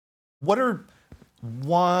What are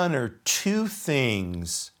one or two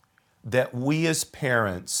things that we as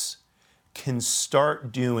parents can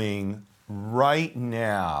start doing right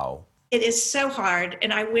now? It is so hard,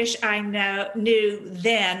 and I wish I knew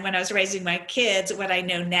then when I was raising my kids what I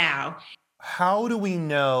know now. How do we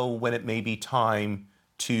know when it may be time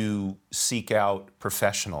to seek out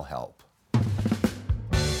professional help?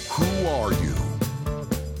 Who are you?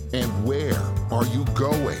 And where are you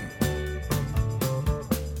going?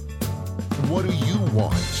 What do you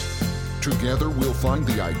want? Together we'll find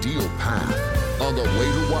the ideal path on the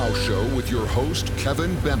Way to Wow Show with your host,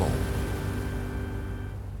 Kevin Bemmel.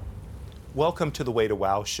 Welcome to the Way to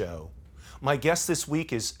Wow Show. My guest this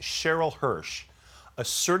week is Cheryl Hirsch, a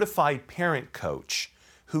certified parent coach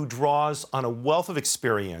who draws on a wealth of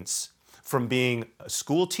experience from being a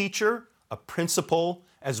school teacher, a principal,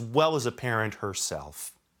 as well as a parent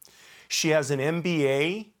herself. She has an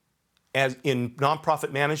MBA in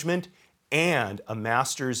nonprofit management and a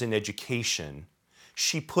master's in education.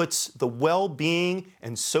 She puts the well-being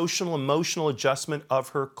and social emotional adjustment of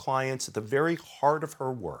her clients at the very heart of her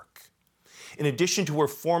work. In addition to her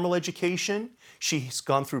formal education, she's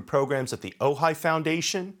gone through programs at the Ojai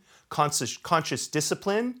Foundation, Conscious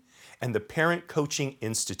Discipline, and the Parent Coaching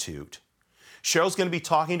Institute. Cheryl's going to be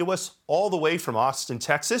talking to us all the way from Austin,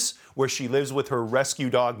 Texas, where she lives with her rescue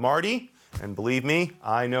dog, Marty. And believe me,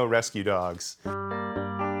 I know rescue dogs.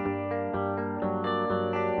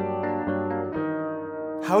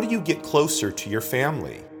 How do you get closer to your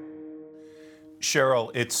family?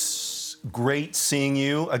 Cheryl, it's great seeing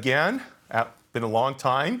you again. Been a long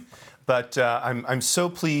time, but I'm so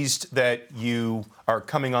pleased that you are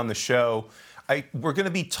coming on the show. We're going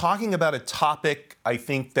to be talking about a topic I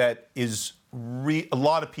think that is a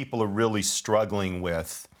lot of people are really struggling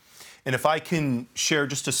with. And if I can share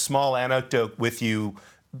just a small anecdote with you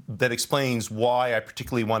that explains why I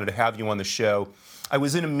particularly wanted to have you on the show. I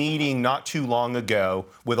was in a meeting not too long ago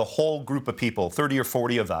with a whole group of people, 30 or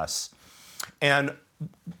 40 of us. And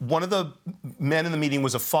one of the men in the meeting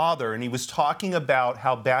was a father, and he was talking about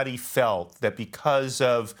how bad he felt that because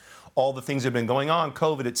of all the things that have been going on,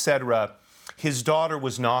 COVID, et cetera, his daughter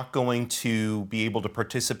was not going to be able to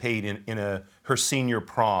participate in her senior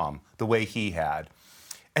prom the way he had.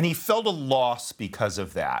 And he felt a loss because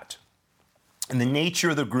of that. And the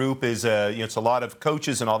nature of the group is, it's a lot of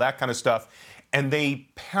coaches and all that kind of stuff. And they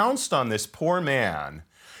pounced on this poor man.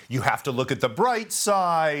 You have to look at the bright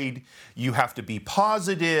side. You have to be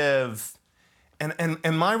positive.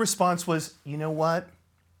 And my response was, you know what?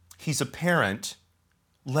 He's a parent.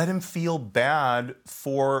 Let him feel bad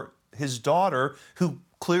for his daughter, who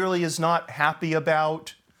clearly is not happy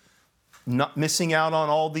about not missing out on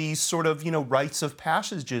all these sort of, rites of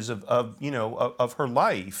passages of her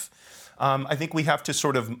life. I think we have to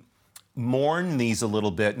sort of mourn these a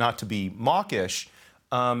little bit, not to be mawkish,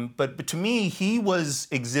 but to me, he was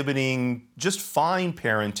exhibiting just fine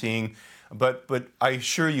parenting, but I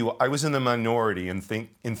assure you, I was in the minority in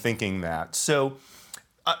thinking that. So,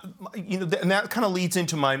 and that kind of leads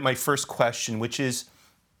into my first question, which is,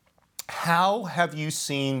 how have you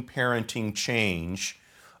seen parenting change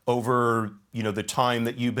over the time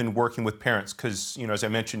that you've been working with parents? Because as I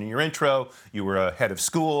mentioned in your intro, you were a head of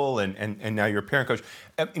school and now you're a parent coach.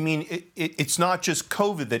 I mean, it's not just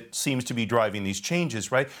COVID that seems to be driving these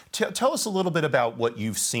changes, right? Tell us a little bit about what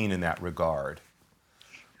you've seen in that regard.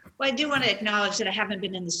 Well, I do want to acknowledge that I haven't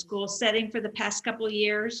been in the school setting for the past couple of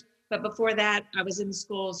years, but before that, I was in the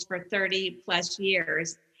schools for 30 plus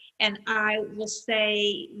years. And I will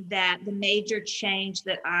say that the major change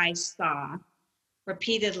that I saw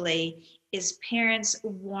repeatedly is parents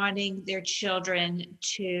wanting their children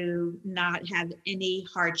to not have any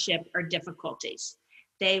hardship or difficulties.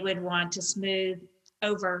 They would want to smooth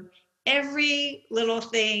over every little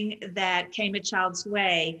thing that came a child's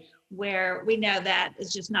way, where we know that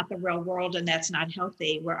is just not the real world and that's not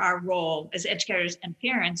healthy, where our role as educators and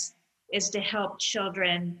parents is to help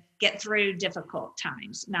children get through difficult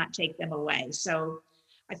times, not take them away. So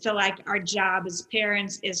I feel like our job as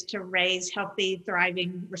parents is to raise healthy,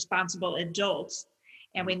 thriving, responsible adults,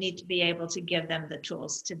 and we need to be able to give them the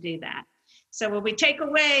tools to do that. So when we take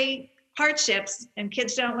away hardships and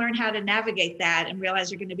kids don't learn how to navigate that and realize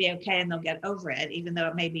they're going to be okay and they'll get over it, even though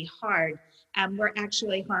it may be hard, we're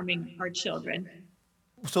actually harming our children.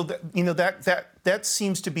 So that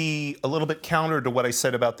seems to be a little bit counter to what I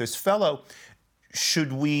said about this fellow.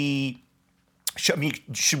 Should we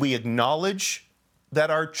acknowledge that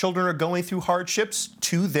our children are going through hardships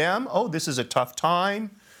to them? Oh, this is a tough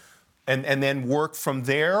time. and then work from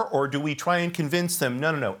there? Or do we try and convince them,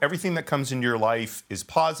 no, everything that comes into your life is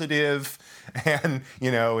positive, and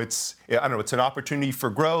it's it's an opportunity for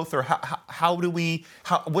growth? Or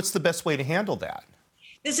what's the best way to handle that?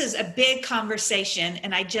 This is a big conversation,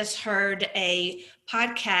 and I just heard a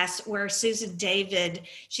podcast where Susan David,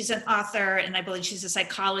 she's an author, and I believe she's a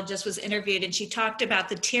psychologist, was interviewed, and she talked about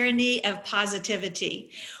the tyranny of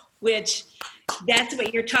positivity, which that's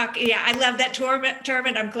what you're talking. Yeah, I love that term,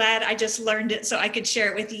 and I'm glad I just learned it so I could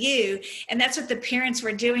share it with you. And that's what the parents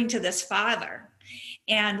were doing to this father.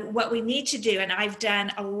 And what we need to do, and I've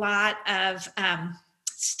done a lot of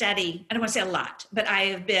study, I don't want to say a lot, but I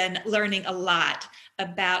have been learning a lot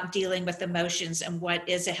about dealing with emotions and what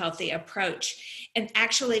is a healthy approach. And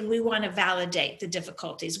actually, we want to validate the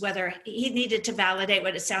difficulties, whether he needed to validate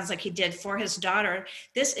what it sounds like he did for his daughter.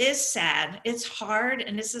 This is sad, it's hard,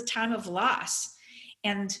 and it's a time of loss.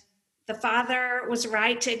 And the father was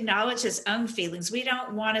right to acknowledge his own feelings. We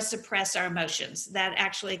don't want to suppress our emotions. That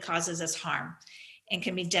actually causes us harm and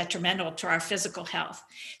can be detrimental to our physical health.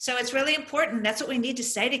 So it's really important. That's what we need to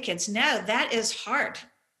say to kids. No, that is hard.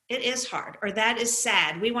 It is hard, or that is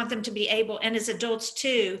sad. We want them to be able, and as adults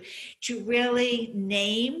too, to really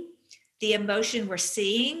name the emotion we're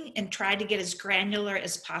seeing and try to get as granular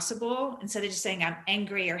as possible instead of just saying I'm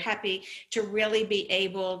angry or happy, to really be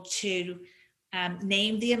able to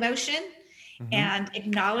name the emotion and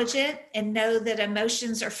acknowledge it and know that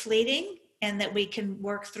emotions are fleeting and that we can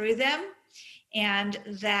work through them, and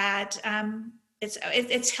that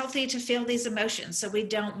it's healthy to feel these emotions. So we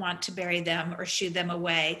don't want to bury them or shoo them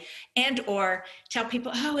away, and or tell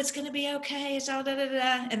people, oh, it's going to be okay. It's all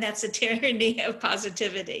da-da-da. And that's the tyranny of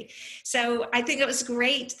positivity. So I think it was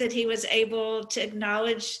great that he was able to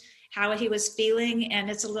acknowledge how he was feeling. And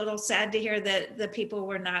it's a little sad to hear that the people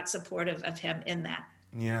were not supportive of him in that.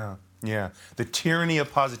 Yeah. The tyranny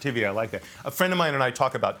of positivity. I like that. A friend of mine and I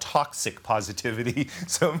talk about toxic positivity.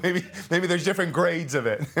 So maybe there's different grades of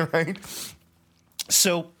it, right?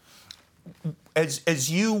 So as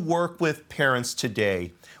you work with parents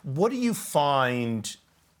today, what do you find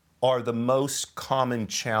are the most common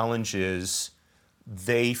challenges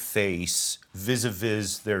they face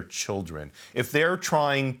vis-a-vis their children? If they're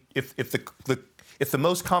trying, if the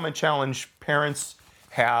most common challenge parents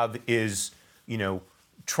have is,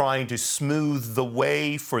 trying to smooth the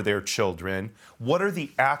way for their children, what are the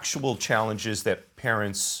actual challenges that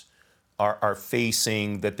parents are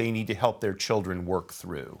facing that they need to help their children work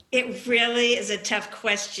through? It really is a tough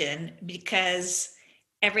question because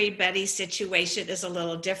everybody's situation is a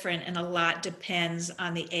little different, and a lot depends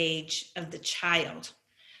on the age of the child.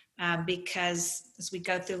 Because as we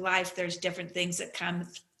go through life, there's different things that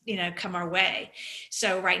come our way.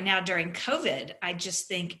 So right now during COVID, I just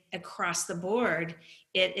think across the board,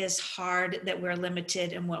 it is hard that we're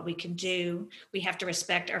limited in what we can do. We have to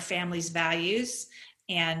respect our family's values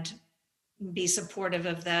and be supportive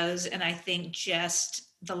of those. And I think just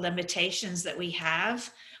the limitations that we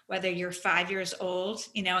have, whether you're 5 years old,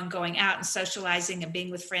 and going out and socializing and being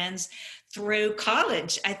with friends through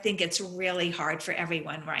college, I think it's really hard for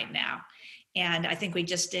everyone right now. And I think we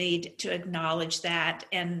just need to acknowledge that.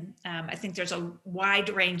 And I think there's a wide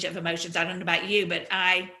range of emotions. I don't know about you, but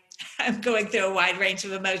I'm going through a wide range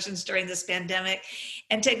of emotions during this pandemic,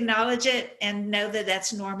 and to acknowledge it and know that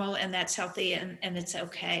that's normal and that's healthy and it's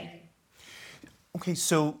okay. Okay,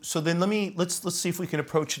 so then let's see if we can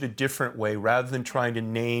approach it a different way rather than trying to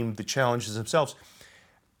name the challenges themselves.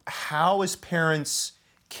 How, as parents,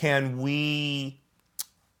 can we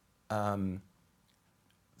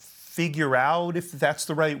figure out, if that's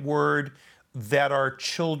the right word, that our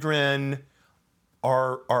children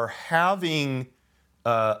are having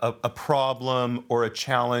a problem or a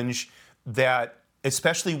challenge, that,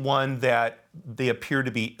 especially one that they appear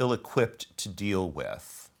to be ill-equipped to deal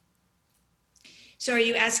with? So are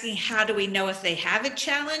you asking how do we know if they have a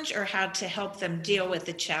challenge, or how to help them deal with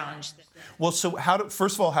the challenge? Well, so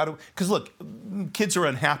because look, kids are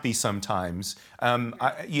unhappy sometimes.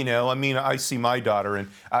 I see my daughter, and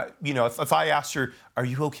if I asked her, "Are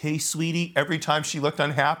you okay, sweetie?" every time she looked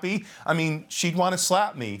unhappy, she'd want to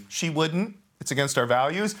slap me. She wouldn't. It's against our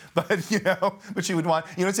values, but she would want,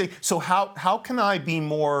 say. So how can I be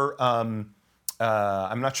more? I'm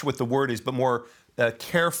not sure what the word is, but more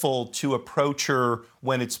careful to approach her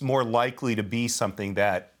when it's more likely to be something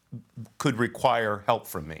that could require help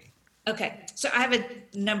from me? Okay, so I have a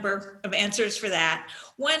number of answers for that.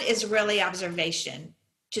 One is really observation,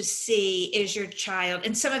 to see, is your child,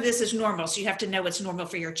 and some of this is normal, so you have to know what's normal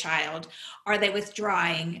for your child. Are they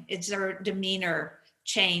withdrawing? Is their demeanor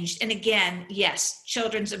changed? And again, yes,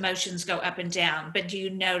 children's emotions go up and down, but do you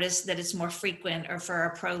notice that it's more frequent or for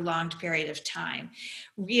a prolonged period of time?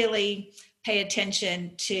 Really pay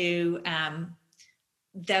attention to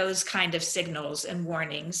those kind of signals and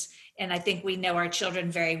warnings. And I think we know our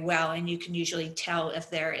children very well, and you can usually tell if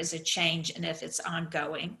there is a change and if it's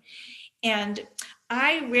ongoing. And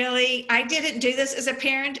I didn't do this as a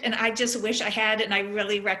parent, and I just wish I had, and I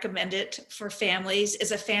really recommend it for families,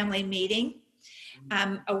 is a family meeting,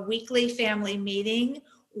 a weekly family meeting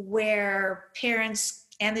where parents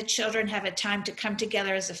and the children have a time to come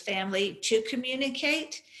together as a family to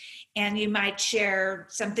communicate. And you might share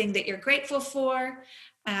something that you're grateful for,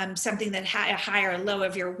 something that a high or low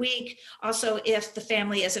of your week. Also, if the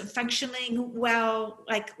family isn't functioning well,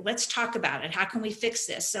 like, let's talk about it. How can we fix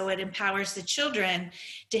this? So it empowers the children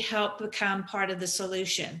to help become part of the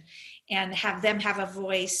solution and have them have a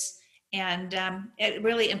voice. And it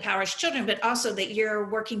really empowers children, but also that you're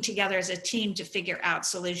working together as a team to figure out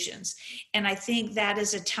solutions. And I think that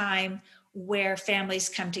is a time where families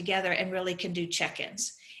come together and really can do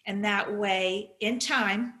check-ins. And that way, in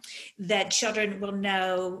time, that children will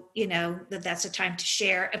know, that that's a time to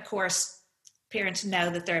share. Of course, parents know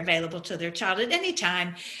that they're available to their child at any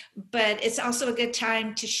time, but it's also a good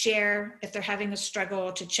time to share if they're having a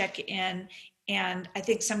struggle, to check in. And I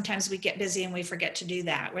think sometimes we get busy and we forget to do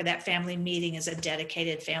that, where that family meeting is a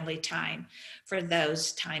dedicated family time for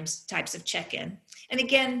those types of check-in. And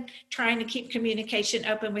again, trying to keep communication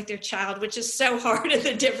open with your child, which is so hard at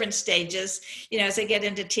the different stages, as they get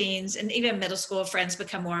into teens, and even middle school, friends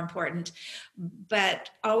become more important. But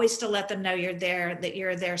always to let them know you're there, that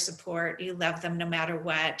you're their support, you love them no matter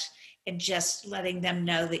what, and just letting them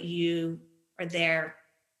know that you are their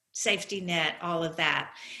safety net, all of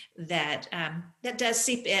that does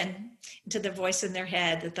seep into the voice in their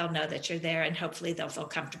head, that they'll know that you're there, and hopefully they'll feel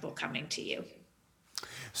comfortable coming to you.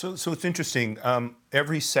 So it's interesting.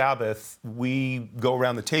 Every Sabbath, we go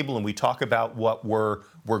around the table and we talk about what we're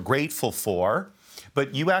grateful for.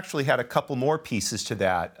 But you actually had a couple more pieces to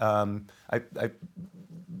that. I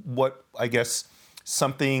guess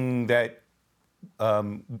something that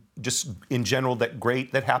just in general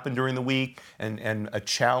that happened during the week, and a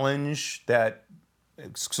challenge that.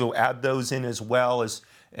 So add those in as well as,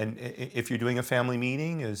 and if you're doing a family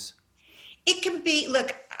meeting, is. It can be.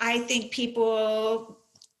 Look, I think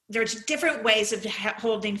there's different ways of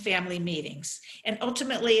holding family meetings, and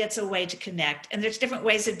ultimately it's a way to connect. And there's different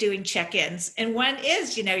ways of doing check-ins. And one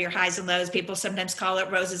is, your highs and lows. People sometimes call it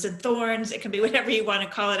roses and thorns. It can be whatever you want to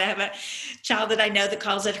call it. I have a child that I know that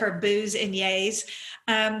calls it her boos and yays.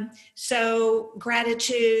 So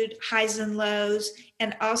gratitude, highs and lows.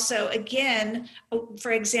 And also, again,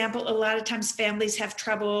 for example, a lot of times families have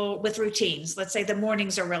trouble with routines. Let's say the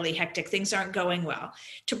mornings are really hectic. Things aren't going well.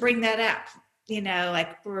 To bring that up.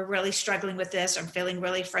 Like, we're really struggling with this. I'm feeling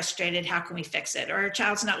really frustrated. How can we fix it? Or a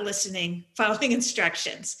child's not listening, following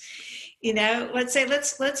instructions. Let's say,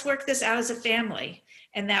 let's work this out as a family.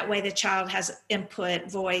 And that way the child has input,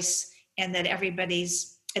 voice, and that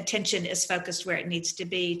everybody's attention is focused where it needs to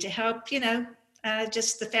be to help,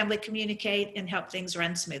 just the family communicate and help things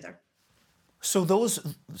run smoother. So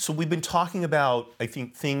we've been talking about, I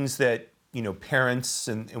think, things that, parents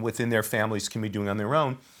and within their families can be doing on their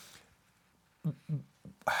own.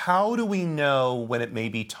 How do we know when it may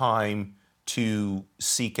be time to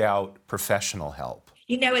seek out professional help?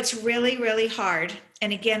 It's really, really hard.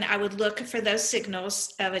 And again, I would look for those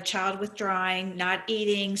signals of a child withdrawing, not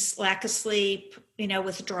eating, lack of sleep,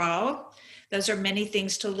 withdrawal. Those are many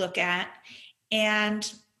things to look at.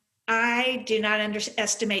 And I do not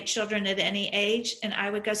underestimate children at any age, and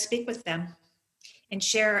I would go speak with them and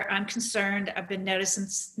share, I'm concerned. I've been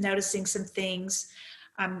noticing some things.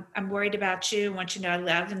 I'm worried about you. I want you to know I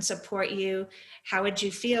love and support you. How would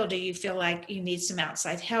you feel? Do you feel like you need some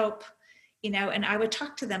outside help? And I would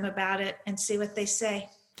talk to them about it and see what they say.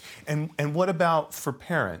 And what about for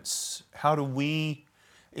parents? How do we?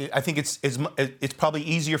 I think it's probably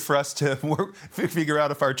easier for us to figure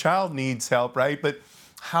out if our child needs help, right? But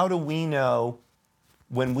how do we know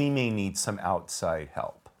when we may need some outside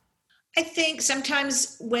help? I think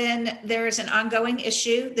sometimes when there is an ongoing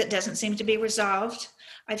issue that doesn't seem to be resolved,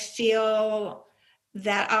 I feel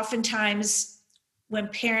that oftentimes when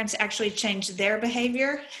parents actually change their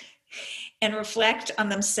behavior and reflect on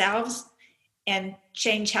themselves and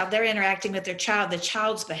change how they're interacting with their child, the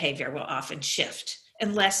child's behavior will often shift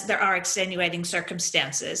unless there are extenuating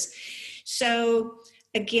circumstances. So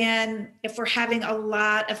again, if we're having a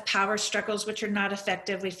lot of power struggles, which are not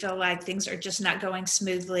effective, we feel like things are just not going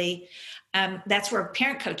smoothly, that's where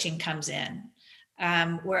parent coaching comes in,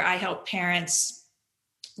 where I help parents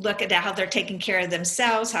look at how they're taking care of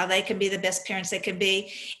themselves, how they can be the best parents they can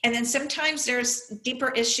be. And then sometimes there's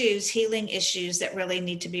deeper issues, healing issues that really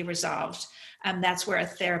need to be resolved. That's where a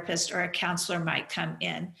therapist or a counselor might come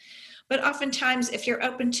in. But oftentimes, if you're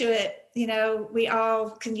open to it, we all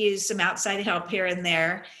can use some outside help here and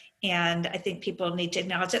there. And I think people need to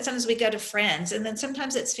acknowledge that. Sometimes we go to friends, and then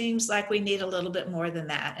sometimes it seems like we need a little bit more than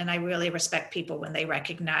that. And I really respect people when they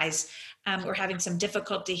recognize we're having some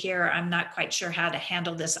difficulty here. I'm not quite sure how to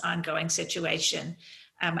handle this ongoing situation.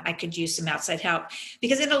 I could use some outside help.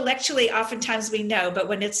 Because intellectually, oftentimes we know, but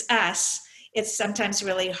when it's us, it's sometimes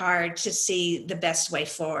really hard to see the best way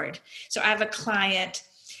forward. So I have a client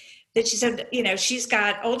that she said, she's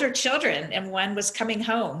got older children, and one was coming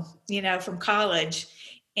home, from college.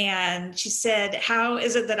 And she said, how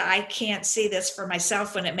is it that I can't see this for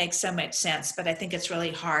myself when it makes so much sense? But I think it's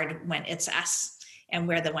really hard when it's us and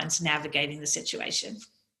we're the ones navigating the situation.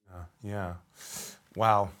 Yeah.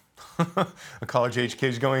 Wow. A college-age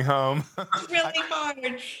kid's going home. It's really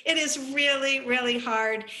hard. It is really, really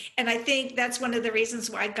hard. And I think that's one of the reasons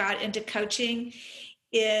why I got into coaching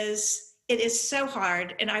is it is so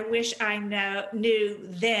hard. And I wish I knew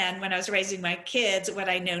then when I was raising my kids what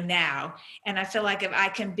I know now. And I feel like if I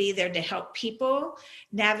can be there to help people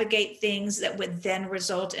navigate things that would then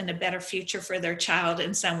result in a better future for their child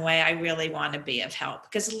in some way, I really want to be of help,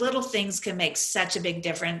 because little things can make such a big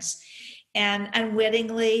difference. And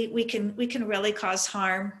unwittingly, we can really cause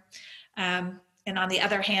harm. And on the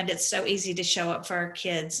other hand, it's so easy to show up for our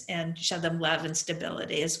kids and show them love and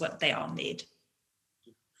stability is what they all need.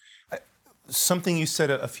 Something you said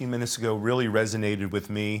a few minutes ago really resonated with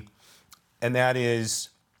me, and that is,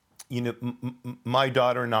 my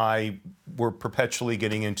daughter and I were perpetually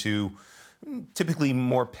getting into typically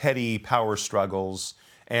more petty power struggles,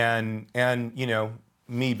 and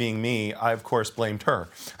me being me, I of course blamed her.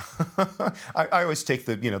 I always take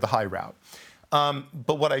the high route.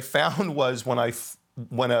 But what I found was when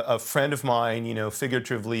a friend of mine,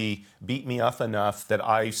 figuratively beat me up enough that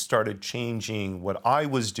I started changing what I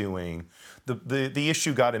was doing, the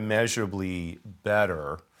issue got immeasurably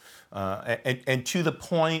better. And to the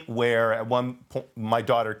point where at one point my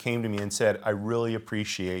daughter came to me and said, I really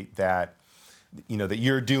appreciate that, that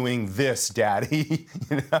you're doing this, Daddy.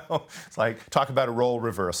 It's like, talk about a role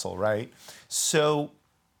reversal, right? So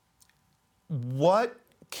what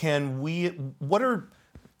are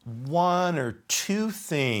one or two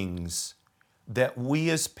things that we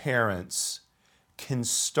as parents can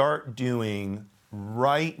start doing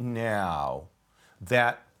right now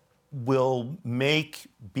that will make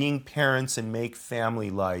being parents and make family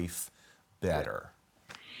life better?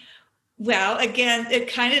 Well, again,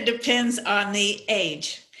 it kind of depends on the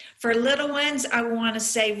age. For little ones, I want to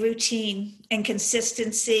say routine and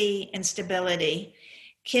consistency and stability.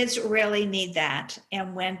 Kids really need that.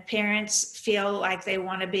 And when parents feel like they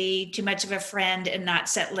want to be too much of a friend and not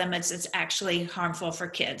set limits, it's actually harmful for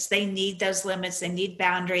kids. They need those limits, they need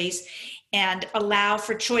boundaries, and allow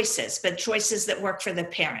for choices, but choices that work for the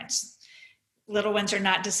parents. Little ones are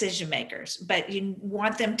not decision makers, but you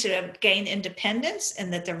want them to gain independence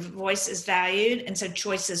and that their voice is valued. And so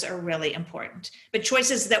choices are really important, but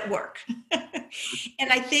choices that work. And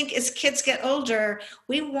I think as kids get older,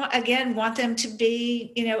 we want them to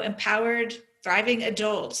be, empowered, thriving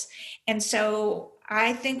adults. And so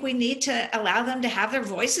I think we need to allow them to have their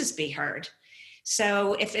voices be heard.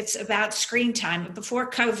 So if it's about screen time, before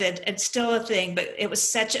COVID, it's still a thing, but it was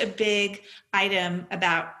such a big item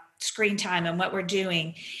about screen time and what we're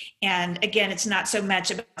doing. And again, it's not so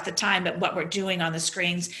much about the time, but what we're doing on the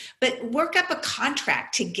screens. But work up a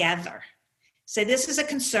contract together. Say, this is a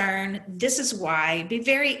concern. This is why. Be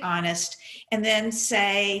very honest. And then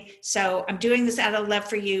say, so I'm doing this out of love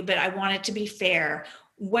for you, but I want it to be fair.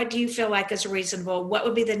 What do you feel like is reasonable? What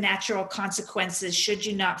would be the natural consequences should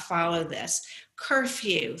you not follow this?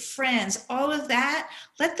 Curfew, friends, all of that.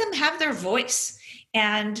 Let them have their voice.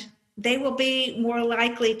 And they will be more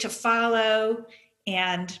likely to follow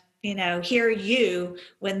and, hear you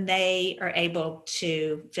when they are able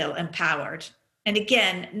to feel empowered. And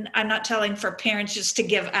again, I'm not telling for parents just to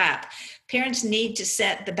give up. Parents need to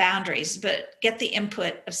set the boundaries, but get the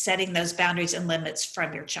input of setting those boundaries and limits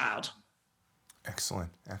from your child. Excellent.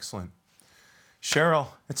 Cheryl,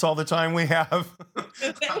 it's all the time we have.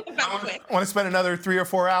 I want to spend another 3 or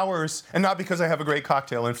 4 hours, and not because I have a great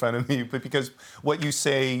cocktail in front of me, but because what you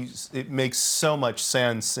say, it makes so much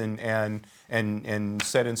sense and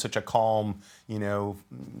said in such a calm,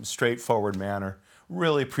 straightforward manner.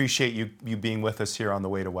 Really appreciate you being with us here on the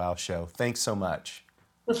Way to Wow show. Thanks so much.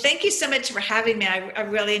 Well, thank you so much for having me. I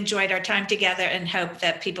really enjoyed our time together and hope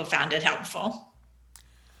that people found it helpful.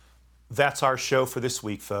 That's our show for this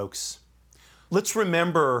week, folks. Let's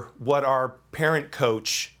remember what our parent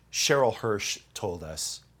coach, Cheryl Hirsch, told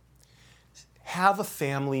us. Have a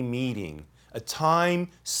family meeting, a time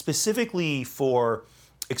specifically for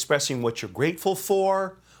expressing what you're grateful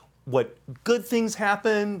for, what good things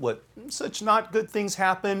happen, what such not good things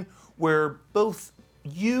happen, where both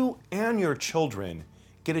you and your children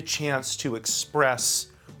get a chance to express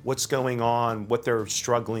what's going on, what they're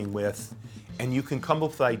struggling with, and you can come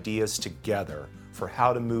up with ideas together for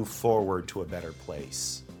how to move forward to a better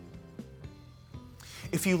place.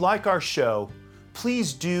 If you like our show,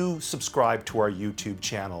 please do subscribe to our YouTube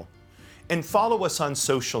channel and follow us on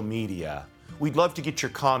social media. We'd love to get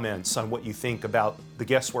your comments on what you think about the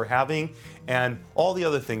guests we're having and all the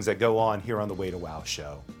other things that go on here on the Way to Wow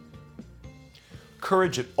show.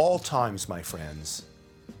 Courage at all times, my friends.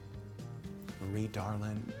 Marie,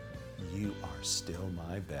 darling, you are still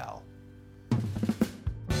my belle.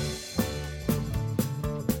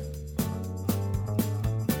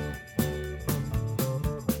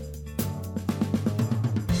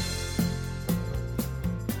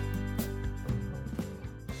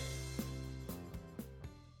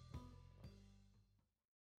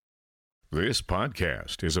 This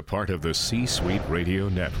podcast is a part of the C-Suite Radio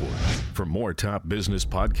Network. For more top business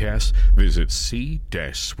podcasts, visit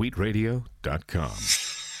c-suiteradio.com.